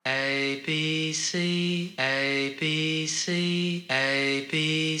B C A B C A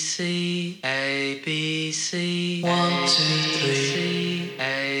B C A B C 1 2 3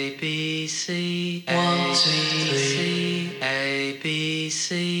 A B C 1 2 3 A B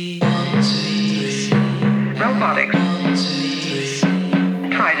C 1 2 3 Robotics. 1 2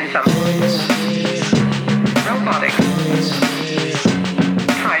 3 Tried some. Robotics.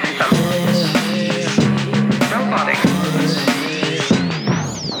 Tried some. Robotics.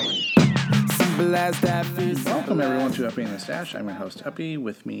 Welcome everyone to Uppy and the Stash. I'm your host Uppy.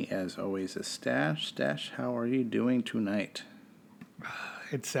 With me, as always, is Stash. Stash, how are you doing tonight?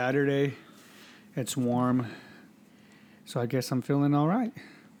 It's Saturday. It's warm. So I guess I'm feeling all right.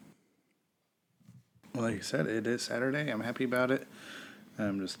 Well, like you said, it is Saturday. I'm happy about it.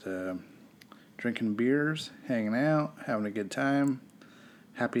 I'm just drinking beers, hanging out, having a good time.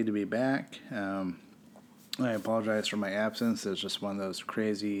 Happy to be back. I apologize for my absence. It's just one of those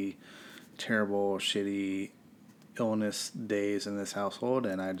crazy, terrible, shitty illness days in this household,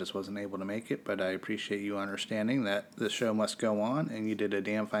 and I just wasn't able to make it. But I appreciate you understanding that the show must go on, and you did a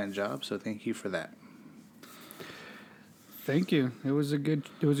damn fine job. So thank you for that. Thank you. It was a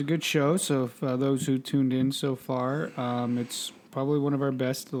good show. So for those who tuned in so far, it's probably one of our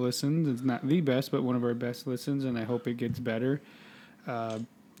best listens. It's not the best, but one of our best listens, and I hope it gets better.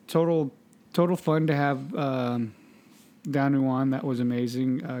 Total fun to have Danu on. That was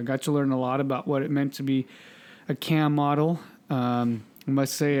amazing. Got to learn a lot about what it meant to be a cam model. I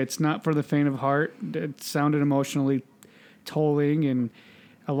must say it's not for the faint of heart. It sounded emotionally tolling, and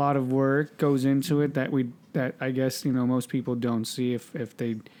a lot of work goes into it that I guess most people don't see if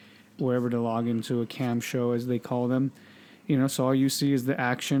they were ever to log into a cam show, as they call them. So all you see is the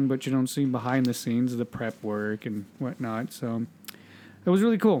action, but you don't see behind the scenes, the prep work and whatnot. So it was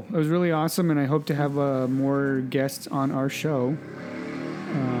really cool. It was really awesome, and I hope to have more guests on our show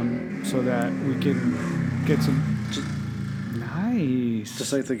so that we can get some... Nice.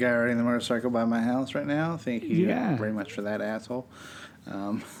 Just like the guy riding the motorcycle by my house right now. Thank you Yeah. very much for that, asshole.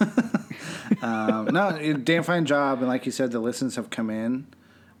 No, damn fine job. And like you said, the listens have come in.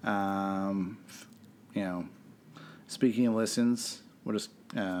 Speaking of listens, we'll just,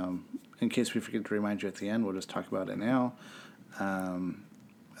 in case we forget to remind you at the end, we'll just talk about it now.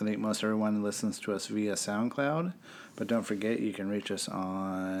 I think most everyone listens to us via SoundCloud, but don't forget you can reach us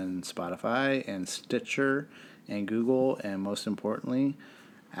on Spotify and Stitcher and Google, and most importantly,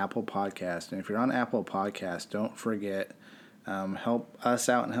 Apple Podcast. And if you're on Apple Podcast, don't forget, help us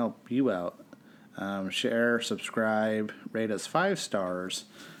out and help you out. Share, subscribe, rate us 5 stars.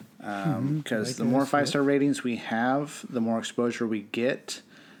 Because the more 5-star ratings we have, the more exposure we get,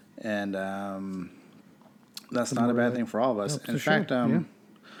 and that's not a bad thing for all of us. In fact,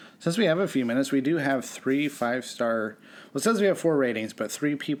 since we have a few minutes, we do have 3 5-star. Well, it says we have 4 ratings, but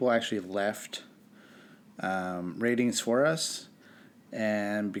 3 people actually left ratings for us.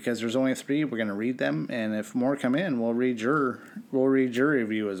 And because there's only 3, we're going to read them. And if more come in, we'll read your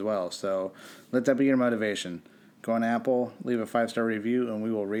review as well. So let that be your motivation. Go on Apple, leave a 5-star review, and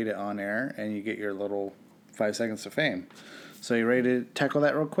we will read it on air, and you get your little 5 seconds of fame. So you ready to tackle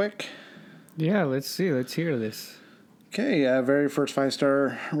that real quick? Yeah, let's see. Let's hear this. Okay, very first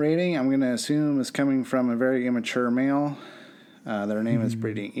 5-star rating, I'm going to assume is coming from a very immature male. Their name is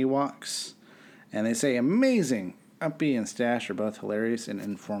Breeding Ewoks. And they say, amazing! Uppy and Stash are both hilarious and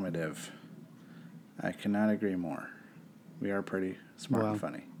informative. I cannot agree more. We are pretty smart and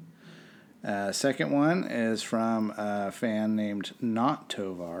funny. Second one is from a fan named Not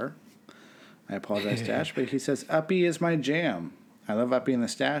Tovar. I apologize, Stash, but he says, Uppy is my jam. I love Uppy and the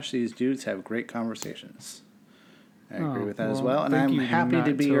Stash. These dudes have great conversations. I agree with that as well. And I'm happy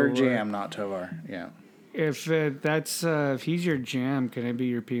to be your jam, Not Tovar. Yeah. If he's your jam, can I be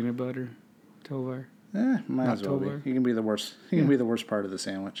your peanut butter, Tovar? Might as well be. You can be the worst. You can be the worst part of the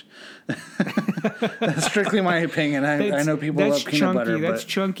sandwich. That's strictly my opinion. I know people love peanut butter. That's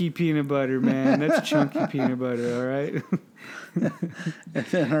chunky peanut butter, man. That's chunky peanut butter. All right. And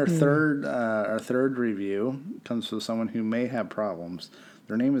then our third review comes from someone who may have problems.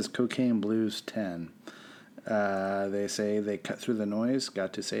 Their name is Cocaine Blues 10. They say they cut through the noise.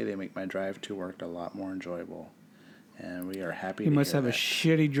 Got to say they make my drive to work a lot more enjoyable, and we are happy. You to must hear have that. a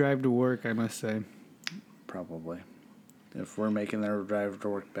shitty drive to work, I must say. Probably. If we're making their drive to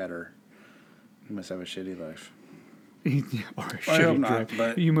work better, you must have a shitty life. Or a I hope shitty not, drive.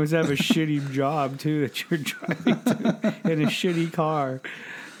 but You must have a shitty job too that you're driving to in a shitty car.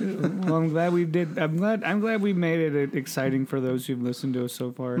 Well, I'm glad we did. I'm glad we made it exciting for those who've listened to us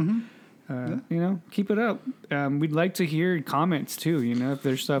so far. Keep it up. We'd like to hear comments too. If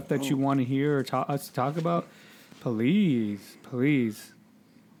there's stuff that you want to hear or us to talk about, please.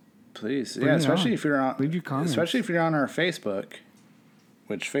 Please, Bring yeah, it especially on. if you're on, Leave your comments. especially if you're on our Facebook.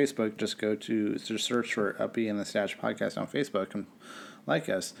 Which Facebook, just go to just search for Uppy and the Stash Podcast on Facebook and like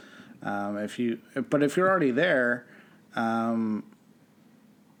us. If you're already there, you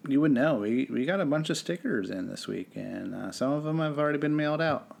would know we got a bunch of stickers in this week, and some of them have already been mailed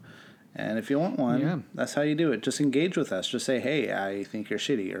out. And if you want one, that's how you do it. Just engage with us. Just say, hey, I think you're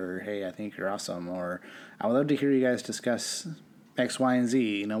shitty, or hey, I think you're awesome, or I would love to hear you guys discuss X, Y, and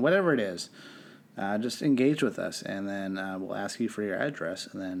Z. Whatever it is. Just engage with us, and then we'll ask you for your address,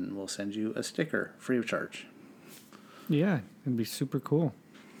 and then we'll send you a sticker free of charge. Yeah, it'd be super cool.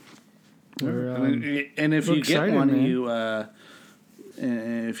 And if you get one, man.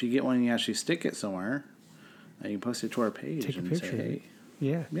 If you get one, you actually stick it somewhere. You can post it to our page. Take a and picture. Say, hey,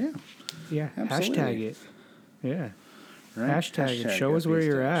 yeah. Absolutely. Hashtag it. Yeah. Right? Hashtag it. Show us where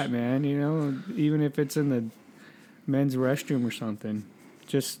you're at, man. Even if it's in the men's restroom or something.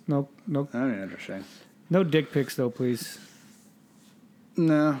 Just no. I don't understand. No dick pics though, please.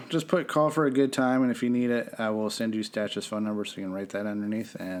 No, just call for a good time, and if you need it, I will send you Stash's phone number so you can write that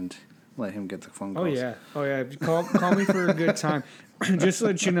underneath and let him get the phone calls. Oh yeah. Call me for a good time. Just to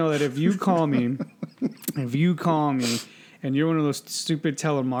let you know that if you call me, and you're one of those stupid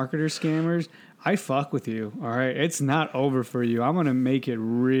telemarketer scammers, I fuck with you. All right, it's not over for you. I'm gonna make it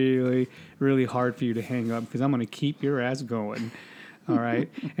really, really hard for you to hang up because I'm gonna keep your ass going. All right,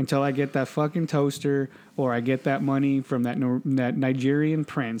 until I get that fucking toaster or I get that money from that Nigerian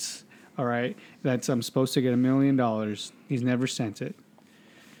prince. All right, I'm supposed to get $1 million. He's never sent it.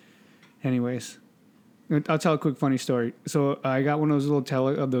 Anyways, I'll tell a quick funny story. So I got one of those little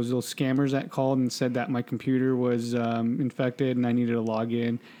scammers that called and said that my computer was infected and I needed to log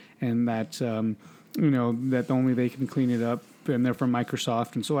in, and that that only they can clean it up, and they're from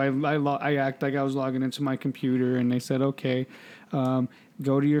Microsoft. And so I act like I was logging into my computer, and they said, okay,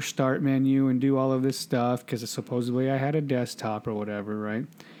 go to your start menu and do all of this stuff because supposedly I had a desktop or whatever, right?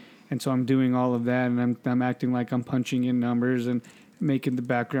 And so I'm doing all of that, and I'm acting like I'm punching in numbers and making the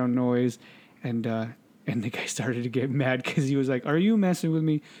background noise, and the guy started to get mad because he was like, "Are you messing with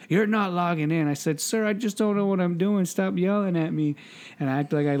me? You're not logging in." I said, "Sir, I just don't know what I'm doing. Stop yelling at me." And I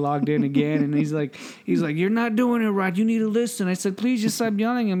act like I logged in again, and he's like, "You're not doing it right. You need to listen." I said, "Please just stop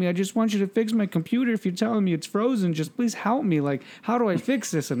yelling at me. I just want you to fix my computer. If you're telling me it's frozen, just please help me. Like, how do I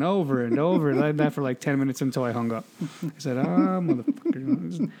fix this?" And over and over. And I did that for like 10 minutes until I hung up. I said,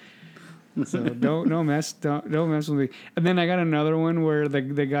 motherfucker. So don't mess with me. And then I got another one where the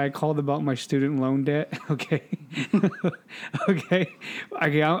guy called about my student loan debt. Okay, okay.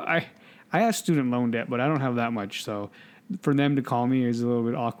 I have student loan debt, but I don't have that much. So for them to call me is a little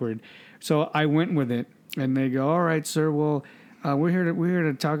bit awkward. So I went with it, and they go, "All right, sir. Well, we're here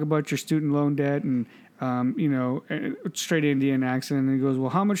to talk about your student loan debt," and straight Indian accent. And he goes, "Well,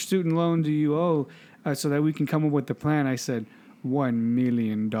 how much student loan do you owe, so that we can come up with the plan?" I said, $1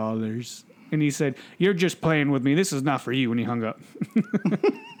 million. And he said, "You're just playing with me. This is not for you." And he hung up.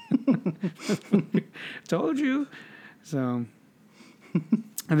 Told you. So,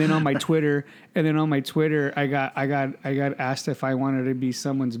 and then on my Twitter, I got asked if I wanted to be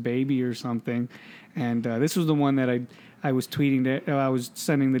someone's baby or something. And this was the one that I was tweeting I was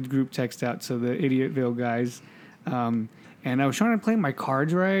sending the group text out to the Idiotville guys. And I was trying to play my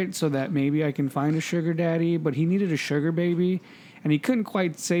cards right so that maybe I can find a sugar daddy, but he needed a sugar baby, and he couldn't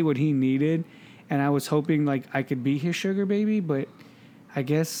quite say what he needed. And I was hoping like I could be his sugar baby, but I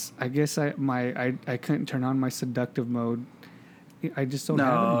guess I couldn't turn on my seductive mode. I just don't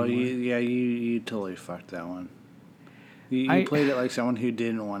have it anymore. You totally fucked that one. You played it like someone who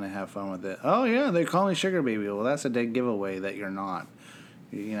didn't want to have fun with it. Oh yeah, they call me sugar baby. Well, that's a dead giveaway that you're not.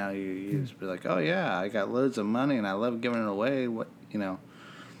 You just be like, "Oh yeah, I got loads of money and I love giving it away." I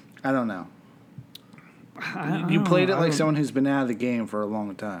don't know. You played it like someone who's been out of the game for a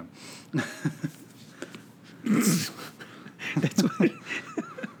long time. That's what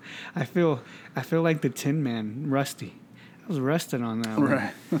I feel like the Tin Man, Rusty. I was rusted on that one.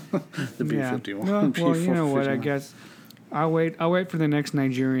 Right. The B-51. Well, you know what? I guess I'll wait for the next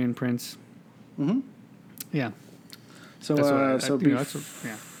Nigerian prince. Mm-hmm. Yeah. So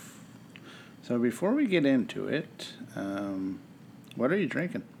before we get into it, what are you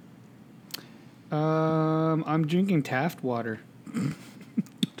drinking? I'm drinking Taft water.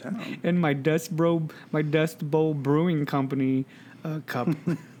 And my Dust Bowl Brewing Company cup.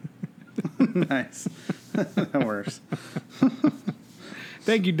 Nice. That works.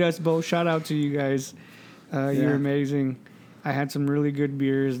 Thank you, Dust Bowl. Shout out to you guys. You're amazing. I had some really good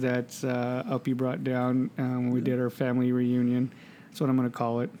beers that Uppy brought down when we did our family reunion. That's what I'm going to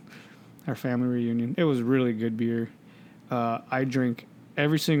call it, our family reunion. It was really good beer. I drink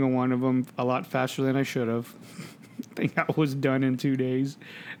every single one of them a lot faster than I should have. I think I was done in 2 days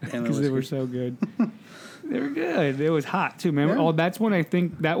because they were so good. They were good. It was hot too. Remember? Yeah. Oh, that's when I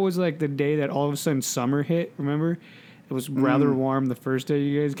think that was like the day that all of a sudden summer hit. Remember? It was rather warm the first day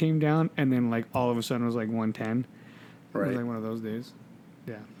you guys came down, and then like all of a sudden it was like 110. It was Right. like one of those days.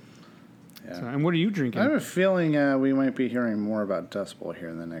 Yeah. Yeah. So, and what are you drinking? I have a feeling we might be hearing more about Dust Bowl here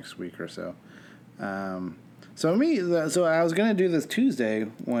in the next week or so. So I was gonna do this Tuesday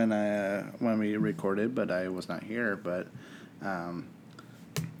when we recorded, but I was not here. But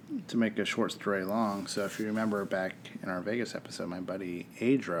to make a short story long, so if you remember back in our Vegas episode, my buddy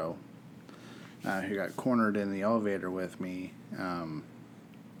Adro, who got cornered in the elevator with me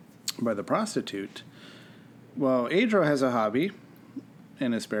by the prostitute. Well, Adro has a hobby.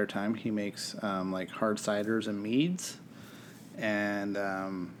 In his spare time, he makes like hard ciders and meads, and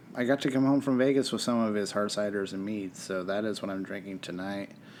I got to come home from Vegas with some of his hard ciders and meads, so that is what I'm drinking tonight.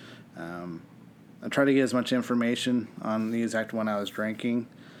 I try to get as much information on the exact one I was drinking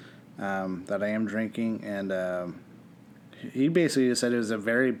that I am drinking, and he basically just said it was a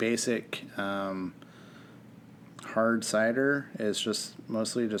very basic hard cider. It's just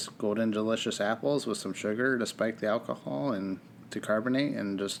mostly just golden delicious apples with some sugar to spike the alcohol and to carbonate,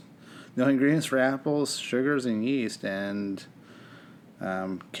 and just the only ingredients for apples, sugars, and yeast. And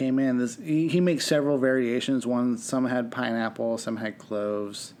came in this. He makes several variations. Some had pineapple, some had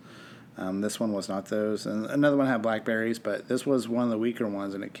cloves. This one was not those, and another one had blackberries. But this was one of the weaker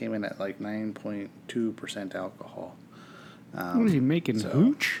ones, and it came in at like 9.2% alcohol. What is he making?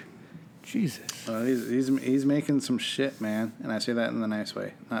 Hooch? Jesus. He's making some shit, man, and I say that in the nice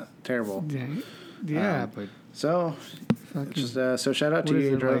way, not terrible. Yeah, but so. Just so shout out to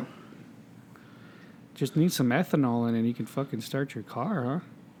you, Adro. Like, just need some ethanol in it and you can fucking start your car, huh?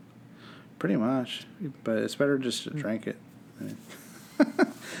 Pretty much, but it's better just to drink it.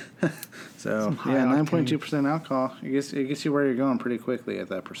 So yeah, 9.2% alcohol. It gets you where you're going pretty quickly at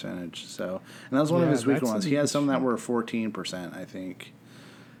that percentage. So, and that was one of his weaker ones. He has some that were 14%, I think.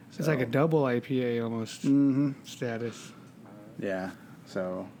 So, it's like a double IPA almost status. Yeah.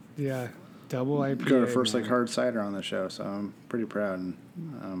 So. Yeah. Double IPA. Got our first like hard cider on the show, so I'm pretty proud. And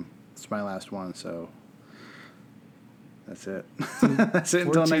it's my last one, so that's it. That's it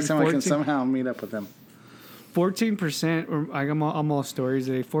until next time I can somehow meet up with them. 14%. I'm all stories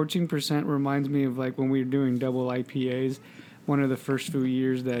today. 14% reminds me of like when we were doing double IPAs. One of the first few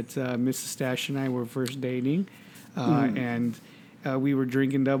years that Mrs. Stash and I were first dating, and. We were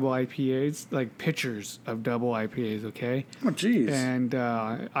drinking double IPAs, like pitchers of double IPAs, okay? Oh, jeez. And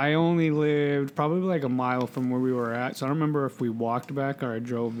I only lived probably like a mile from where we were at, so I don't remember if we walked back or I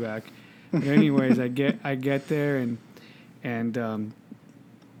drove back. But anyways, I get there, and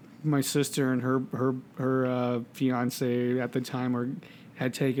my sister and her fiance at the time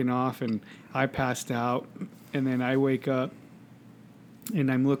had taken off, and I passed out, and then I wake up,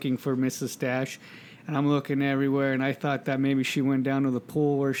 and I'm looking for Mrs. Stash. And I'm looking everywhere, and I thought that maybe she went down to the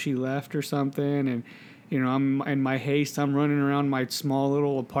pool where she left or something. And, you know, I'm in my haste. I'm running around my small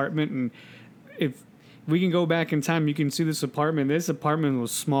little apartment. And if we can go back in time, you can see this apartment. This apartment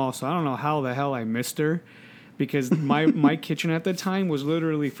was small, so I don't know how the hell I missed her. Because my kitchen at the time was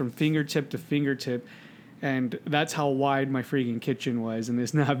literally from fingertip to fingertip. And that's how wide my freaking kitchen was, and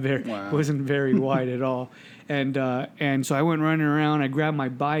it's not wasn't very wide at all. And so I went running around. I grabbed my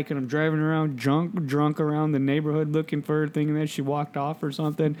bike and I'm driving around drunk around the neighborhood looking for her, thinking that she walked off or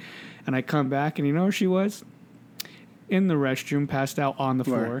something. And I come back, and you know where she was? In the restroom, passed out on the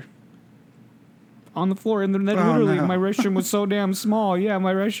floor. On the floor, and then literally my restroom was so damn small. Yeah,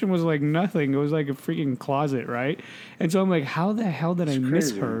 my restroom was like nothing. It was like a freaking closet, right? And so I'm like, how the hell did I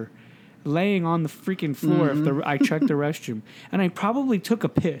miss her? Laying on the freaking floor I checked the restroom. And I probably took a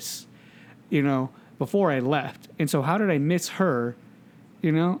piss, you know, before I left. And so how did I miss her?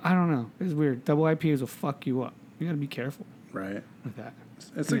 You know, I don't know. It's weird. Double IPAs will fuck you up. You got to be careful. Right. With that.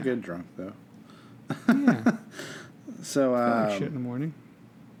 It's a good drunk, though. Yeah. So, like shit in the morning.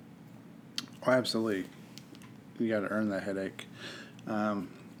 Oh, absolutely. You got to earn that headache. So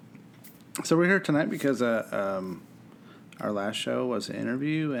we're here tonight because our last show was an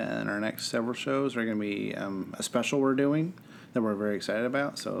interview, and our next several shows are going to be a special we're doing that we're very excited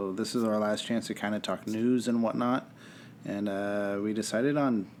about. So this is our last chance to kind of talk news and whatnot. And we decided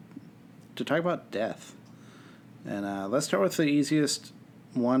to talk about death. And let's start with the easiest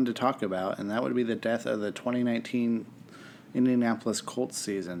one to talk about, and that would be the death of the 2019 Indianapolis Colts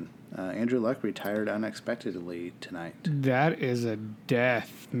season. Andrew Luck retired unexpectedly tonight. That is a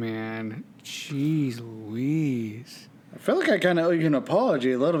death, man. Jeez Louise. I feel like I kind of owe you an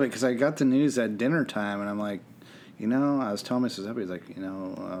apology a little bit because I got the news at dinner time, and I'm like, I was telling Mrs. Uppy, he's like,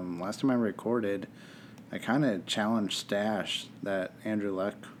 last time I recorded, I kind of challenged Stash that Andrew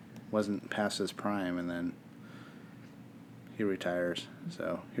Luck wasn't past his prime, and then he retires.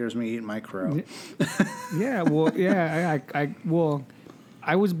 So here's me eating my crow. Yeah, well,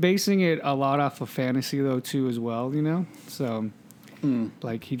 I was basing it a lot off of fantasy though too as well, So,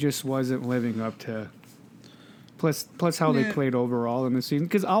 like he just wasn't living up to. Plus how they played overall in the season.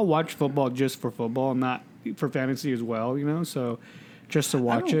 Because I'll watch football just for football, not for fantasy as well. So just to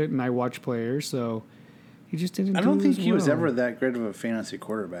watch it, and I watch players. So he just didn't. I don't think he was ever that great of a fantasy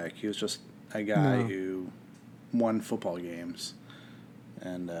quarterback. He was just a guy who won football games,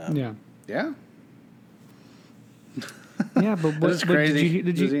 and yeah. Yeah, but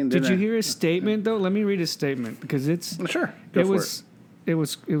did you hear his statement though? Let me read his statement because it's sure. It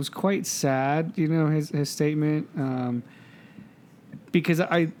was quite sad, his statement, because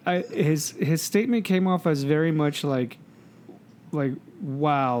his statement came off as very much like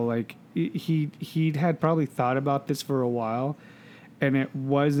wow, like he'd had probably thought about this for a while, and it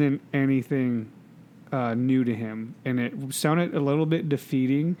wasn't anything new to him, and it sounded a little bit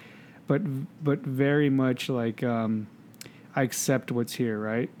defeating, but very much like I accept what's here,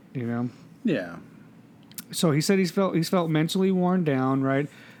 right? Yeah. So he said he's felt mentally worn down, right?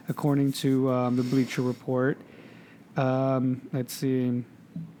 According to the Bleacher Report. Let's see.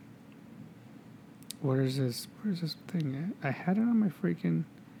 Where's this thing at? I had it on my freaking.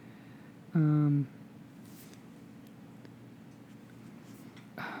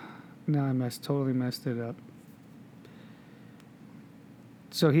 No, I totally messed it up.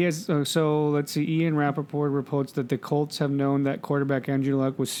 So he has. So let's see. Ian Rappaport reports that the Colts have known that quarterback Andrew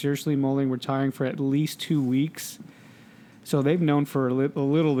Luck was seriously mulling retiring for at least 2 weeks. So they've known for a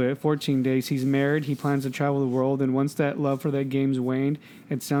little bit, 14 days. He's married. He plans to travel the world. And once that love for that game's waned,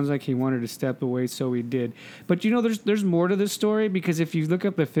 it sounds like he wanted to step away, so he did. But, there's more to this story because if you look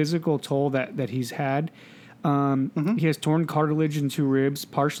up the physical toll that he's had, he has torn cartilage in 2 ribs,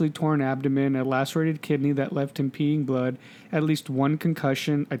 partially torn abdomen, a lacerated kidney that left him peeing blood, at least 1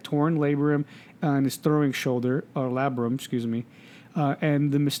 concussion, a torn labrum in his throwing shoulder, or labrum, excuse me,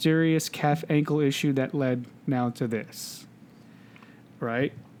 and the mysterious calf ankle issue that led now to this.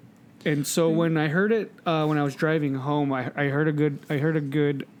 Right? And so when I heard it, when I was driving home, I heard a good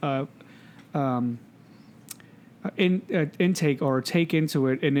intake or take into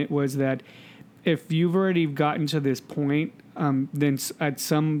it, and it was that if you've already gotten to this point, then at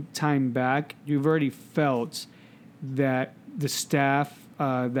some time back, you've already felt that the staff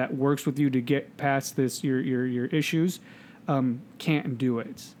that works with you to get past this your issues can't do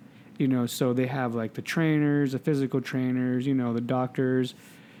it. So they have like the trainers, the physical trainers, the doctors,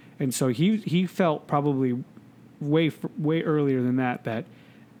 and so he felt probably way earlier than that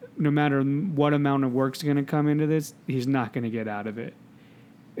no matter what amount of work's going to come into this, he's not going to get out of it.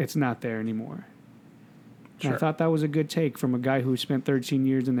 It's not there anymore. Sure. I thought that was a good take from a guy who spent 13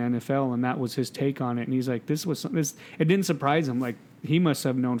 years in the NFL, and that was his take on it. And he's like, this. It didn't surprise him. Like, he must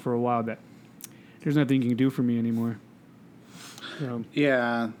have known for a while that there's nothing you can do for me anymore. So.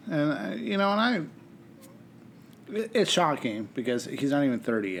 Yeah, and it's shocking because he's not even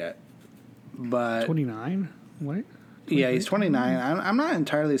 30 yet. But 29? What? Yeah, he's 29. I'm not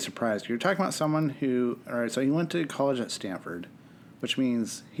entirely surprised. You're talking about someone who, all right, so he went to college at Stanford, which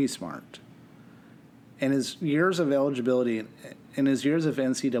means he's smart. In his years of eligibility, in his years of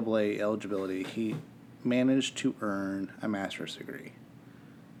NCAA eligibility, he managed to earn a master's degree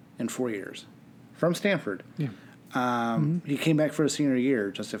in 4 years from Stanford. Yeah. He came back for his senior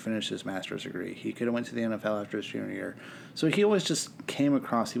year just to finish his master's degree. He could have went to the NFL after his junior year. So he always just came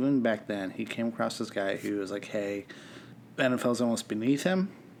across, even back then, he came across this guy who was like, hey, the NFL's almost beneath him,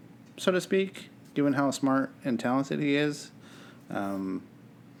 so to speak, given how smart and talented he is.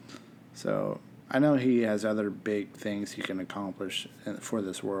 So I know he has other big things he can accomplish for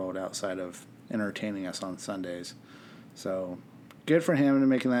this world outside of entertaining us on Sundays. So good for him to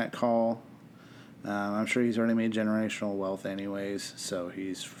making that call. I'm sure he's already made generational wealth anyways, so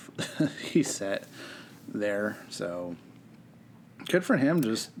he's set there. So good for him.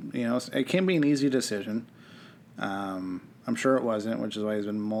 Just, it can be an easy decision. I'm sure it wasn't, which is why he's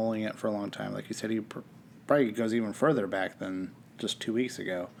been mulling it for a long time. Like you said, he probably goes even further back than just 2 weeks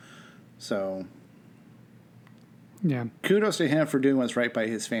ago. So yeah, kudos to him for doing what's right by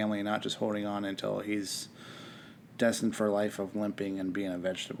his family and not just holding on until he's destined for a life of limping and being a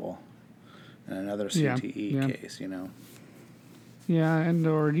vegetable. And another CTE case, Yeah, and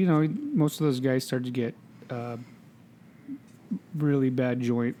or most of those guys start to get really bad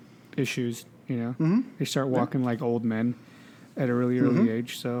joint issues. They start walking like old men at a really early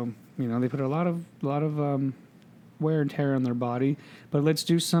age. So they put a lot of wear and tear on their body. But let's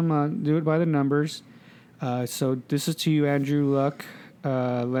do do it by the numbers. So this is to you, Andrew Luck.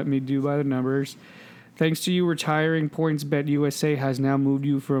 Let me do by the numbers. Thanks to you retiring, PointsBet USA has now moved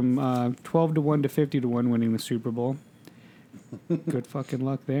you from 12-1 to 50-1 winning the Super Bowl. Good fucking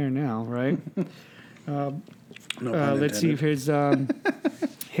luck there now, right? Let's see if his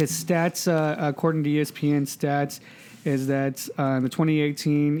stats, according to ESPN stats, is that in the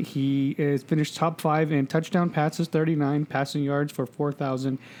 2018 he is finished top 5 in touchdown passes, 39 passing yards for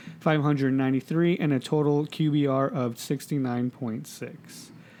 4,593, and a total QBR of 69.6.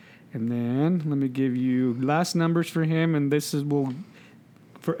 And then let me give you last numbers for him, and will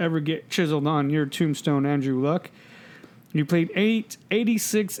forever get chiseled on your tombstone, Andrew Luck. You played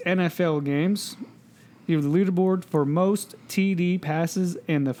 86 NFL games. You have the leaderboard for most TD passes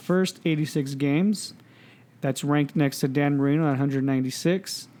in the first 86 games. That's ranked next to Dan Marino at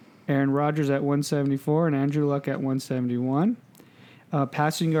 196, Aaron Rodgers at 174, and Andrew Luck at 171.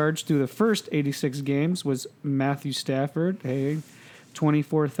 Passing yards through the first 86 games was Matthew Stafford,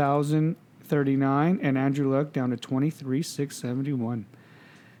 24,039, and Andrew Luck down to 23,671.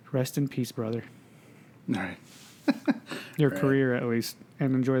 Rest in peace, brother. All right. Your career, at least,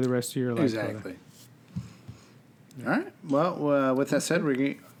 and enjoy the rest of your life. Exactly. All right. Well, with that said,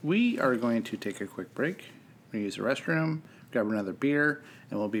 we are going to take a quick break. We're going to use the restroom, grab another beer,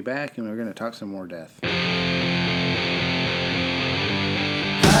 and we'll be back, and we're going to talk some more death. I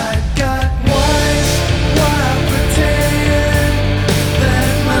got wise, why pretend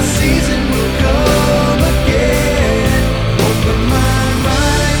that my season will come again? Open my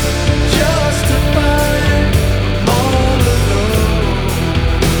mind just to find all alone.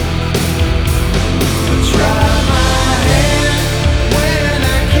 To try my hand when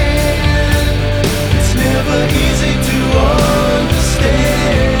I can. It's never easy to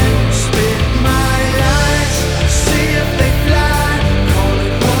understand. Spit my eyes, see if they fly. Call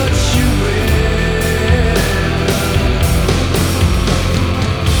it what you will.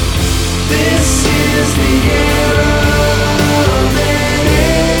 This is the era that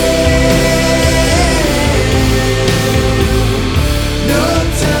ends. No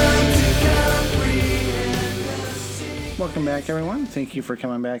time to comprehend the sea. Welcome back, everyone. Thank you for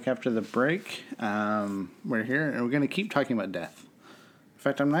coming back after the break. We're here, and we're going to keep talking about death. In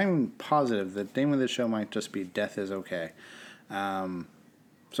fact, I'm not even positive. The name of the show might just be Death is Okay.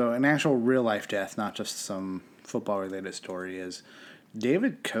 So an actual real-life death, not just some football-related story, is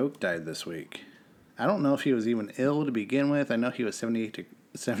David Koch died this week. I don't know if he was even ill to begin with. I know he was 78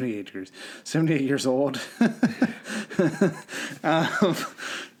 years old.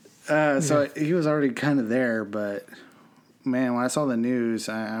 So he was already kind of there, but man, when I saw the news,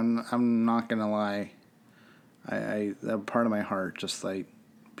 I'm not gonna lie, I a part of my heart just like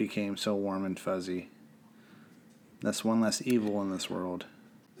became so warm and fuzzy. That's one less evil in this world.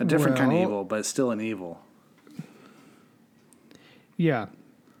 A different kind of evil, but still an evil. Yeah,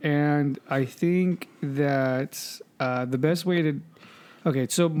 and I think that the best way to... Okay,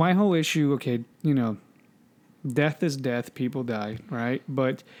 so my whole issue, death is death, people die, right?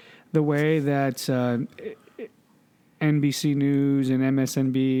 But the way that NBC News and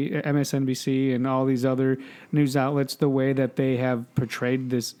MSNBC and all these other news outlets, the way that they have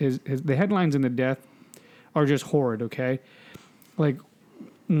portrayed this, the headlines in the death are just horrid, okay? Like,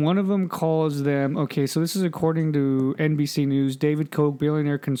 one of them calls them, okay, so this is according to NBC News, David Koch,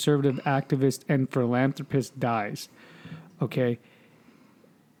 billionaire conservative activist and philanthropist, dies. Okay.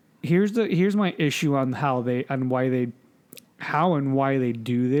 Here's my issue on why they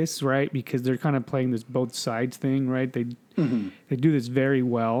do this, right? Because they're kind of playing this both sides thing, right? They do this very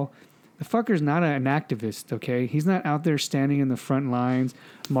well. The fucker's not an activist, okay? He's not out there standing in the front lines,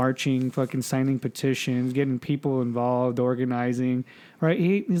 marching, fucking signing petitions, getting people involved, organizing, right?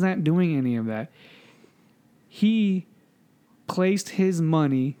 He's not doing any of that. He placed his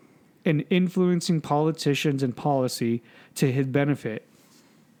money in influencing politicians and policy to his benefit,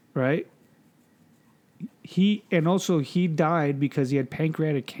 right? He died because he had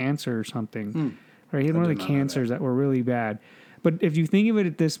pancreatic cancer or something, right? He had one of the cancers that were really bad. But if you think of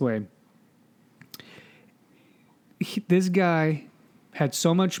it this way, this guy had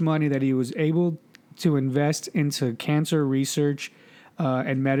so much money that he was able to invest into cancer research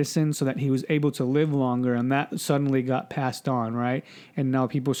and medicine so that he was able to live longer, and that suddenly got passed on, right? And now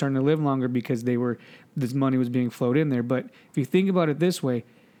people are starting to live longer because this money was being flowed in there. But if you think about it this way,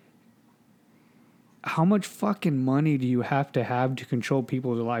 how much fucking money do you have to control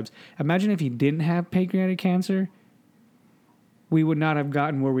people's lives? Imagine if he didn't have pancreatic cancer, we would not have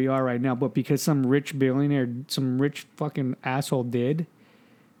gotten where we are right now. But because some rich billionaire, some rich fucking asshole did,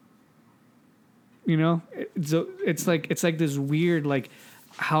 You know, it's like this weird like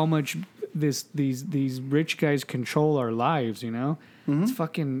how much these rich guys control our lives. You know,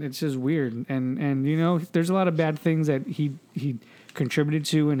 it's just weird. And you know, there's a lot of bad things that he contributed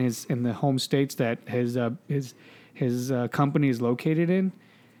to in the home states that his company is located in.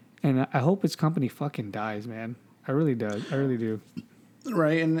 And I hope his company fucking dies, man. I really do.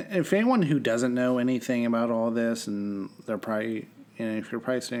 Right, and if anyone who doesn't know anything about all this, and they're probably, if you're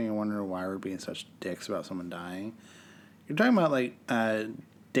probably sitting and wondering why we're being such dicks about someone dying, you're talking about like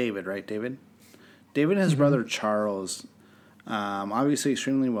David, right? David and his brother Charles, obviously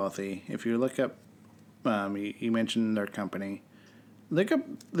extremely wealthy. If you look up, you mentioned their company. Look up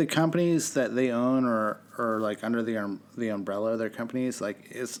the companies that they own or like under the umbrella of their companies. Like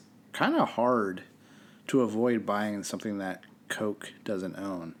it's kind of hard to avoid buying something that Coke doesn't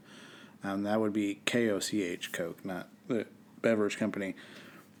own. That would be KOCH, Coke, not the beverage company.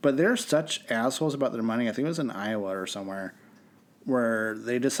 But they're such assholes about their money. I think it was in Iowa or somewhere where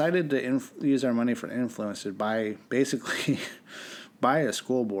they decided to use their money for influence to buy a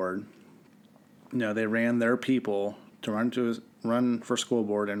school board. You know, they ran their people to run for school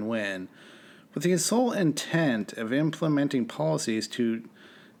board and win, with the sole intent of implementing policies to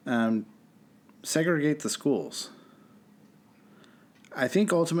segregate the schools. I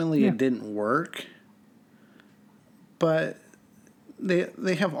think ultimately it didn't work, but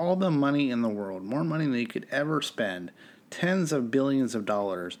they have all the money in the world, more money than you could ever spend, tens of billions of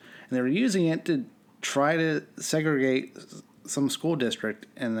dollars, and they're using it to try to segregate some school district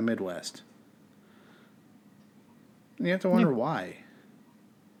in the Midwest. And you have to wonder why.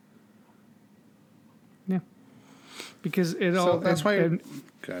 Yeah. Because that's why.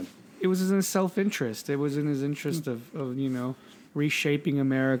 Good. It was in his self-interest. It was in his interest of you know, reshaping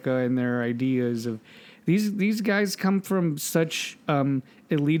America and their ideas of these guys come from such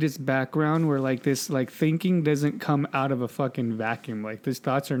elitist background where like this like thinking doesn't come out of a fucking vacuum. Like these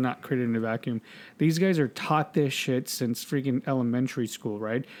thoughts are not created in a vacuum. These guys are taught this shit since freaking elementary school,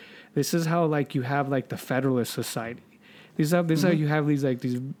 right? This is how like you have like the Federalist Society. This is how you have these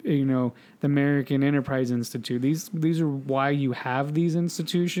you know, the American Enterprise Institute. These are why you have these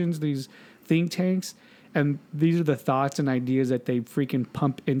institutions, these think tanks, and these are the thoughts and ideas that they freaking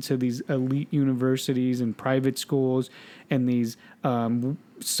pump into these elite universities and private schools and these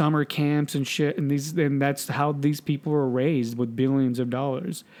summer camps and shit. And that's how these people were raised with billions of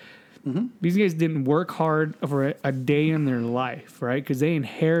dollars. Mm-hmm. These guys didn't work hard for a day in their life, right? Because they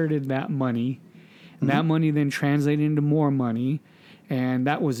inherited that money. And that money then translated into more money, and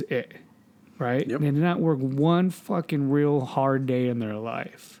that was it, right? Yep. They did not work one fucking real hard day in their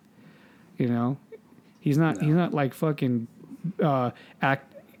life, you know? He's not like fucking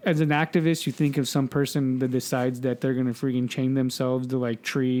as an activist, you think of some person that decides that they're going to freaking chain themselves to like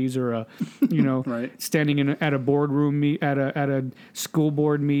trees or you know, right. Standing at a boardroom at a school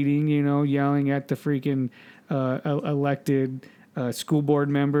board meeting, you know, yelling at the freaking elected school board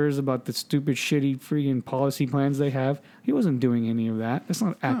members about the stupid, shitty, freaking policy plans they have. He wasn't doing any of that. That's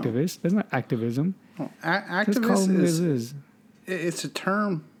not activist. That's not activism. Well, activist is it's a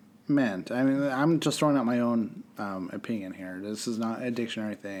term meant. I mean, I'm just throwing out my own opinion here. This is not a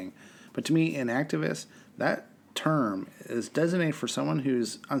dictionary thing. But to me, an activist, that term is designated for someone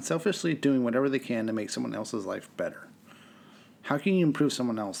who's unselfishly doing whatever they can to make someone else's life better. How can you improve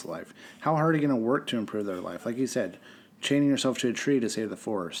someone else's life? How hard are you going to work to improve their life? Like you said, chaining yourself to a tree to save the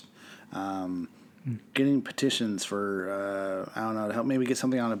forest. Getting petitions for, I don't know, to help maybe get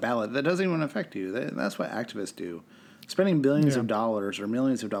something on a ballot that doesn't even affect you. That's what activists do. Spending billions of dollars or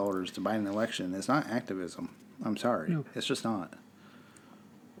millions of dollars to buy an election is not activism. I'm sorry. No. It's just not.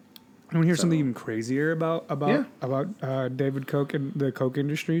 I want to hear something even crazier about David Koch and the Koch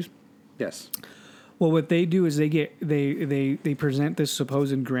industries. Yes. Well, what they do is they present this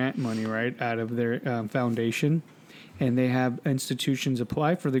supposed grant money, right, out of their foundation, and they have institutions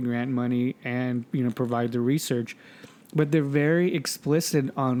apply for the grant money and, you know, provide the research, but they're very explicit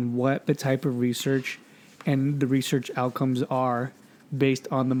on what the type of research and the research outcomes are based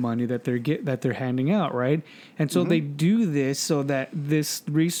on the money that they're handing out, right? And so they do this so that this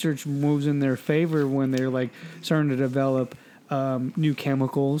research moves in their favor when they're like starting to develop new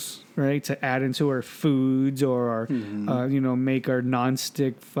chemicals, right, to add into our foods or our, you know, make our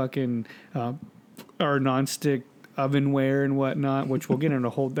nonstick fucking our nonstick ovenware and whatnot, which we'll get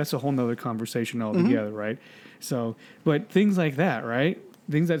into that's a whole nother conversation altogether, right? So, but things like that, right?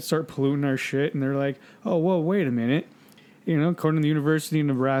 Things that start polluting our shit, and they're like, oh, whoa, wait a minute. You know, according to the University of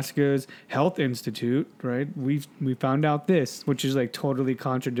Nebraska's Health Institute, right, we found out this, which is like totally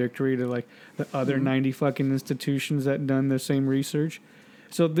contradictory to like the other 90 fucking institutions that done the same research.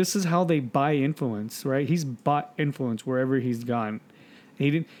 So this is how they buy influence, right? He's bought influence wherever he's gone. He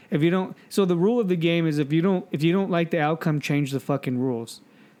didn't. If you don't, so the rule of the game is if you don't like the outcome, change the fucking rules.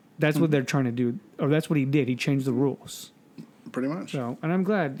 That's what they're trying to do, or that's what he did. He changed the rules. Pretty much. So, and I'm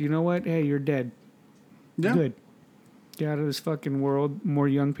glad. You know what? Hey, you're dead. Yeah. Good. Get out of this fucking world. More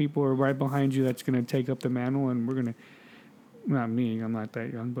young people are right behind you. That's gonna take up the mantle, and we're gonna. Not me. I'm not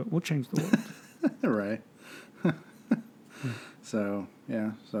that young, but we'll change the world. Right. So,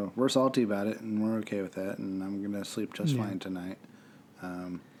 yeah. So we're salty about it, and we're okay with that, and I'm going to sleep just fine tonight.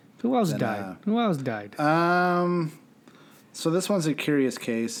 Who else died? Who else died? So this one's a curious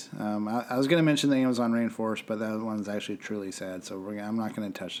case. I was going to mention the Amazon rainforest, but that one's actually truly sad, so I'm not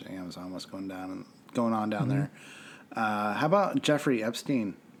going to touch the Amazon, what's going on down there. How about Jeffrey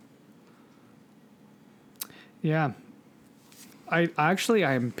Epstein? Yeah. I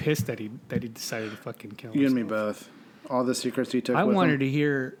am pissed that he decided to fucking kill You and me himself. both. All the secrets he took I with wanted him. to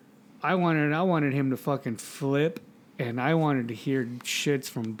hear. I wanted him to fucking flip, and I wanted to hear shits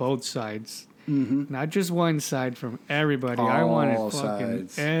from both sides, not just one side. From everybody. I wanted All fucking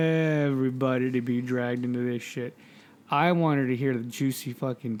sides. everybody to be dragged into this shit. I wanted to hear the juicy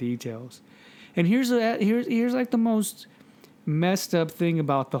fucking details. And here's like the most messed up thing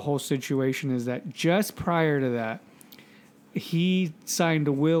about the whole situation is that just prior to that, he signed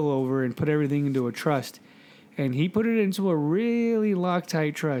a will over and put everything into a trust. And he put it into a really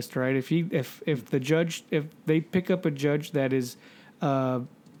Loctite trust, right? If they pick up a judge that is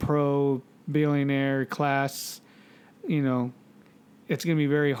pro billionaire class, it's going to be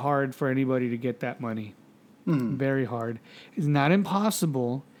very hard for anybody to get that money. Very hard. It's not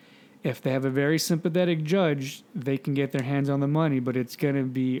impossible. If they have a very sympathetic judge, they can get their hands on the money, but it's going to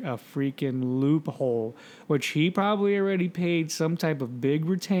be a freaking loophole, which he probably already paid some type of big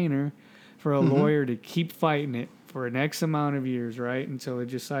retainer for a lawyer to keep fighting it for an X amount of years, right? Until it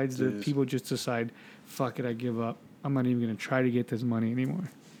decides that people just decide, fuck it, I give up. I'm not even going to try to get this money anymore.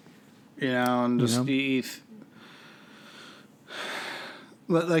 And just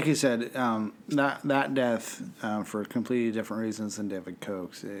like you said, that death for completely different reasons than David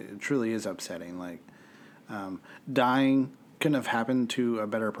Koch's, it truly is upsetting. Like, dying couldn't have happened to a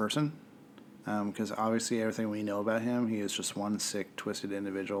better person, because obviously everything we know about him, he is just one sick, twisted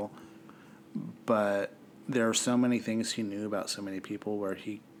individual. But there are so many things he knew about so many people where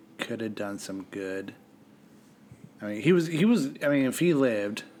he could have done some good. I mean, he was. I mean, if he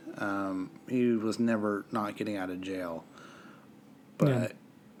lived, he was never not getting out of jail. But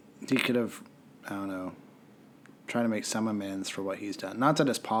he could have, I don't know, tried to make some amends for what he's done. Not that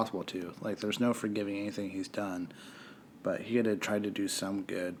it's possible to. Like, there's no forgiving anything he's done. But he could have tried to do some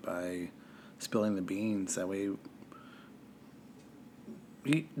good by spilling the beans. That way,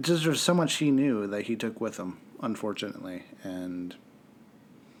 there's so much he knew that he took with him, unfortunately. And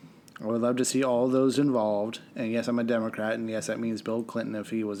I would love to see all those involved. And yes, I'm a Democrat, and yes, that means Bill Clinton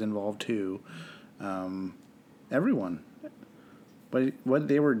if he was involved too. Everyone. But what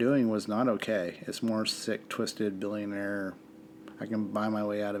they were doing was not okay. It's more sick, twisted, billionaire, I can buy my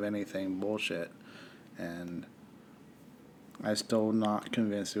way out of anything bullshit. And I'm still not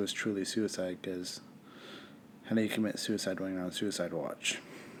convinced it was truly suicide, because how do you commit suicide when you're on suicide watch?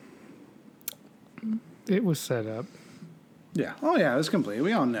 It was set up. Yeah. Oh yeah, it was complete.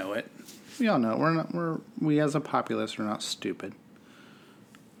 We all know it. We all know it. We as a populace are not stupid.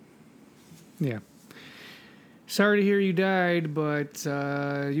 Yeah. Sorry to hear you died, but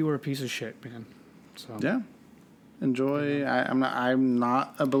you were a piece of shit, man. So Yeah. Enjoy. I'm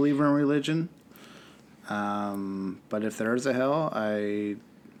not a believer in religion. But if there is a hell, I'm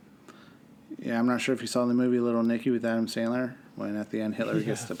not sure if you saw the movie Little Nicky with Adam Sandler, when at the end Hitler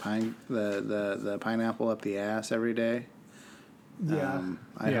gets the pineapple up the ass every day.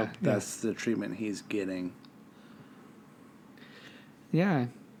 I hope that's the treatment he's getting. Yeah.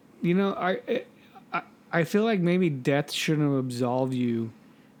 I feel like maybe death shouldn't absolve you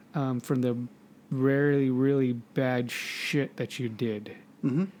from the really, really bad shit that you did.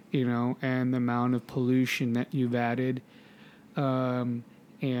 Mm-hmm. And the amount of pollution that you've added, and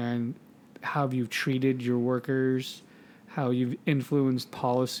how you've treated your workers, how you've influenced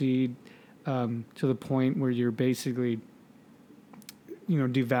policy to the point where you're basically,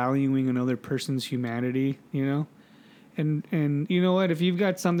 devaluing another person's humanity, And you know what? If you've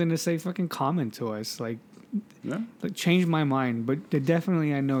got something to say, fucking comment to us. Like change my mind. But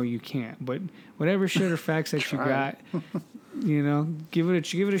definitely, I know you can't. But whatever shit or facts that you got, give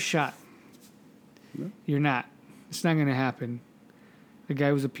it a shot. Yeah. You're not. It's not gonna happen. The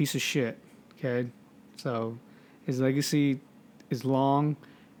guy was a piece of shit. Okay, so his legacy is long,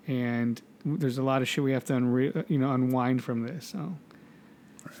 and there's a lot of shit we have to unwind from this. So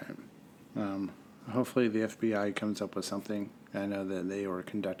Hopefully the FBI comes up with something. I know that they were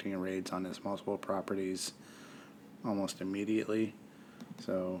conducting raids on his multiple properties almost immediately.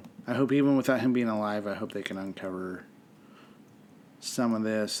 So I hope even without him being alive, I hope they can uncover some of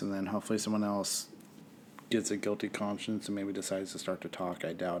this, and then hopefully someone else gets a guilty conscience and maybe decides to start to talk.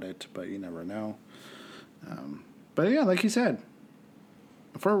 I doubt it, but you never know. But yeah, like you said,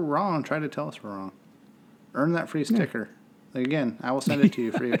 if we're wrong, try to tell us we're wrong. Earn that free sticker. Like, again, I will send it to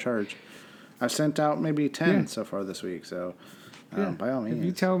you free of charge. I've sent out maybe 10 so far this week, so by all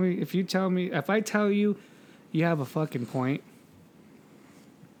means. If I tell you, you have a fucking point.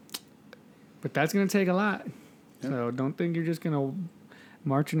 But that's going to take a lot. Yeah. So don't think you're just going to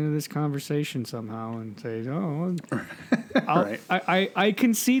march into this conversation somehow and say, oh, right. I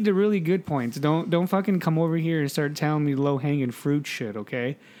concede to really good points. Don't fucking come over here and start telling me low-hanging fruit shit,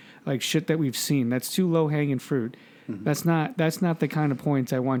 okay? Like shit that we've seen. That's too low-hanging fruit. Mm-hmm. That's not the kind of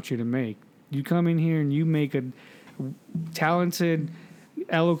points I want you to make. You come in here and you make a talented,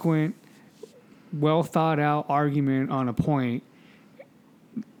 eloquent, well-thought-out argument on a point,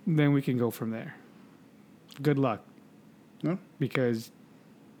 then we can go from there. Good luck. No? Because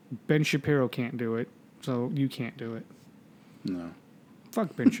Ben Shapiro can't do it, so you can't do it. No.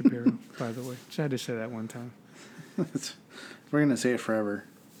 Fuck Ben Shapiro, by the way. Just had to say that one time. We're going to say it forever.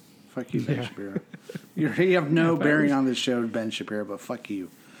 Fuck you, Ben Shapiro. You have no bearing on this show, Ben Shapiro, but fuck you.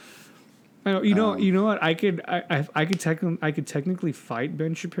 I know, you know what? I could technically fight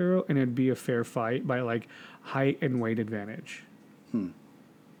Ben Shapiro, and it'd be a fair fight by like height and weight advantage.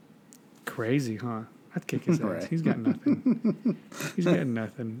 Crazy, huh? I'd kick his ass. Right. He's got nothing. He's got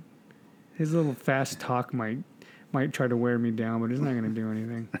nothing. His little fast talk might try to wear me down, but it's not going to do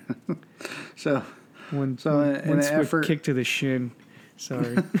anything. One swift kick to the shin.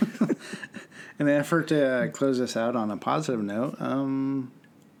 Sorry. In an effort to close this out on a positive note,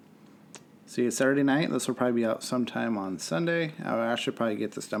 see, it's Saturday night. This will probably be out sometime on Sunday. I should probably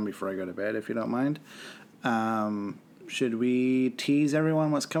get this done before I go to bed, if you don't mind. Should we tease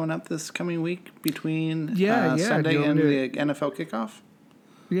everyone what's coming up this coming week between Sunday and the NFL kickoff?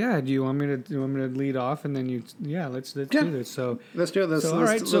 Yeah. Do you want me to lead off and then you? Yeah. Let's do this. So let's do it. Let's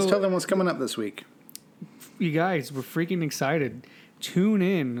tell them what's coming up this week. You guys, we're freaking excited. Tune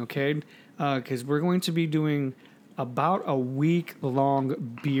in, okay? Because we're going to be doing about a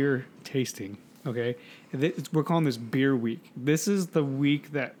week-long beer tasting, okay? We're calling this Beer Week. This is the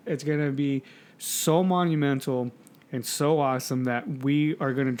week that it's going to be so monumental and so awesome that we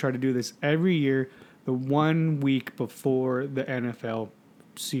are going to try to do this every year, the 1 week before the NFL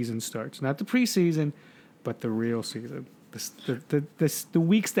season starts. Not the preseason, but the real season. The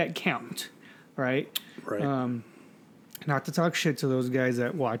weeks that count, right? Right. Not to talk shit to those guys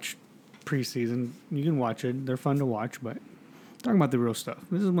that watch preseason. You can watch it. They're fun to watch, but talking about the real stuff.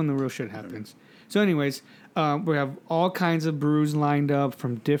 This is when the real shit happens. So anyways, we have all kinds of brews lined up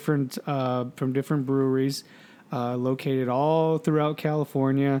from different breweries located all throughout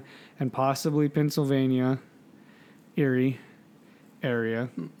California and possibly Pennsylvania, Erie area.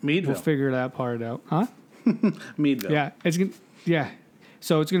 Meadville. We'll figure that part out. Huh? Meadville. Yeah.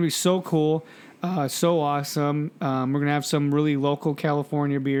 So it's going to be so cool. So awesome. We're going to have some really local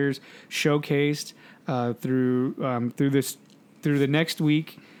California beers showcased through the next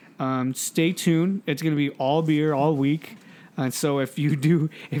week. Stay tuned. It's going to be all beer all week. So if you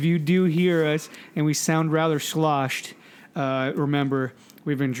do hear us and we sound rather sloshed, remember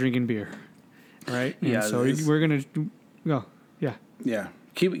we've been drinking beer, right? And yeah. So we're going to go. Yeah. Yeah.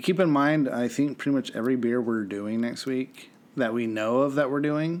 Keep in mind, I think pretty much every beer we're doing next week that we know of that we're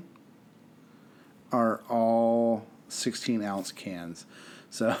doing are all 16-ounce cans.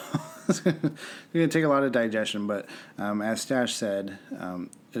 So it's going to take a lot of digestion. But as Stash said,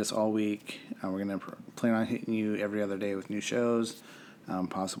 it's all week. We're going to plan on hitting you every other day with new shows,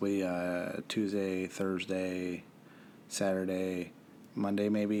 possibly Tuesday, Thursday, Saturday, Monday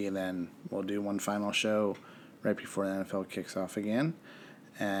maybe. And then we'll do one final show right before the NFL kicks off again.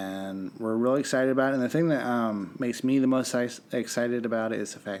 And we're really excited about it. And the thing that makes me the most excited about it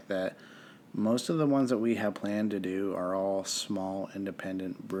is the fact that most of the ones that we have planned to do are all small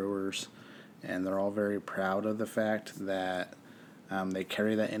independent brewers, and they're all very proud of the fact that they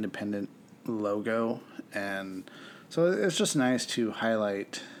carry that independent logo. And so it's just nice to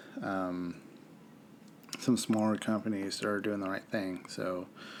highlight some smaller companies that are doing the right thing. So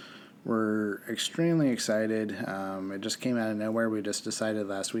we're extremely excited. It just came out of nowhere. We just decided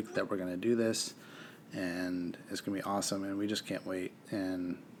last week that we're going to do this, and it's going to be awesome, and we just can't wait.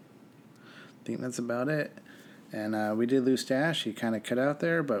 And I think that's about it. And we did lose Stash. He kind of cut out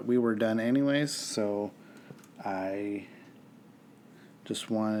there, but we were done anyways. So I just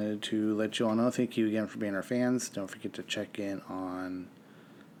wanted to let you all know. Thank you again for being our fans. Don't forget to check in on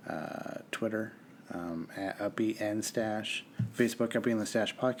Twitter at Uppy and Stash, Facebook Uppy and the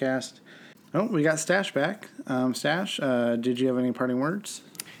Stash Podcast. Oh, we got Stash back. Stash, did you have any parting words?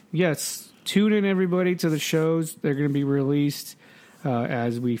 Yes. Tune in, everybody, to the shows. They're going to be released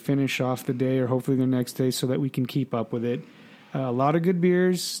as we finish off the day or hopefully the next day so that we can keep up with it. A lot of good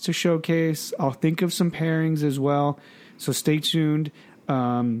beers to showcase. I'll think of some pairings as well. So stay tuned.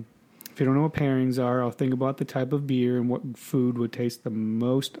 If you don't know what pairings are, I'll think about the type of beer and what food would taste the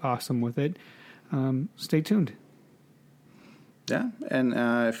most awesome with it. Stay tuned. Yeah, and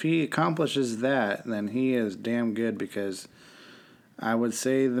if he accomplishes that, then he is damn good, because I would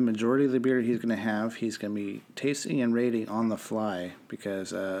say the majority of the beer he's going to have, he's going to be tasting and rating on the fly,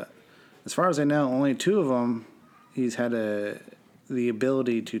 because as far as I know, only 2 of them he's had the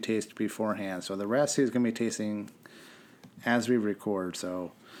ability to taste beforehand. So the rest he's going to be tasting as we record.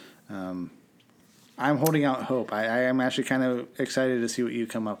 So I'm holding out hope. I am actually kind of excited to see what you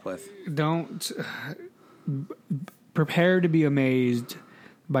come up with. Don't prepare to be amazed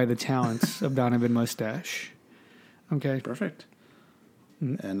by the talents of Donovan Mustache. Okay. Perfect.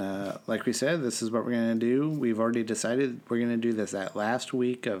 And like we said, this is what we're going to do. We've already decided we're going to do this that last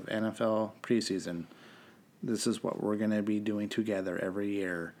week of NFL preseason. This is what we're going to be doing together every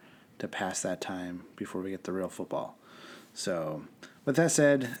year to pass that time before we get the real football. So with that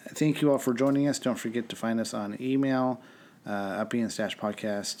said, thank you all for joining us. Don't forget to find us on email,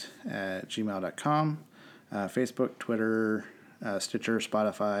 uppyandstashpodcast@gmail.com, Facebook, Twitter, Stitcher,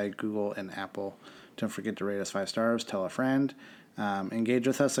 Spotify, Google, and Apple. Don't forget to rate us 5 stars. Tell a friend. Engage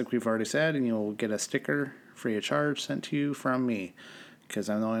with us like we've already said, and you'll get a sticker free of charge sent to you from me,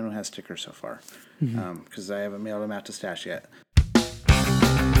 because I'm the only one who has stickers so far, because I haven't mailed them out to Stash yet.